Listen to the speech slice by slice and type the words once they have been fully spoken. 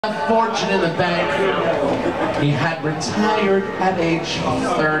A fortune in the bank. He had retired at age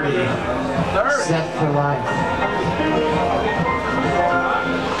 30, set for life.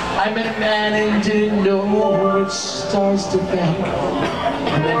 I met a man and didn't know which stars to thank.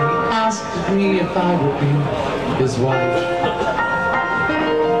 And then he asked me if I would be his wife.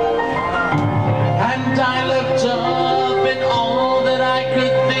 And I looked up and all that I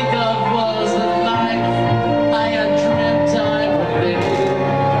could think of was the life I had dreamt I would live.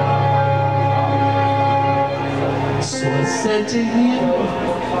 So I said to him,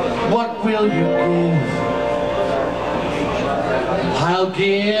 what will you give? I'll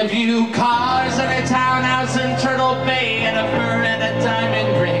give you cars and a townhouse in Turtle Bay and a fur and a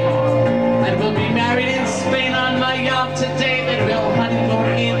diamond ring. And we'll be married in Spain on my yacht today, then we'll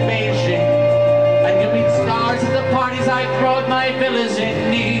honeymoon in Beijing. And you'll meet stars at the parties I throw at my villas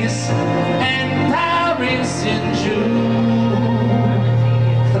in Nice and Paris in June.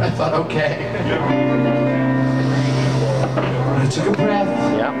 And I thought, okay. I took a breath.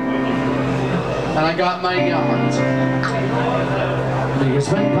 Yep. And I got my yacht. The years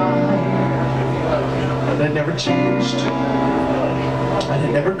went by, and it never changed, and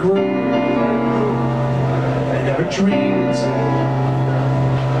it never grew, and I never dreamed.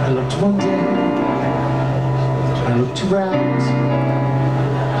 I looked one day, I looked around,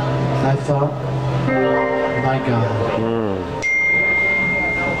 and I thought, my God,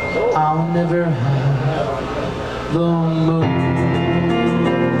 I'll never have the moon.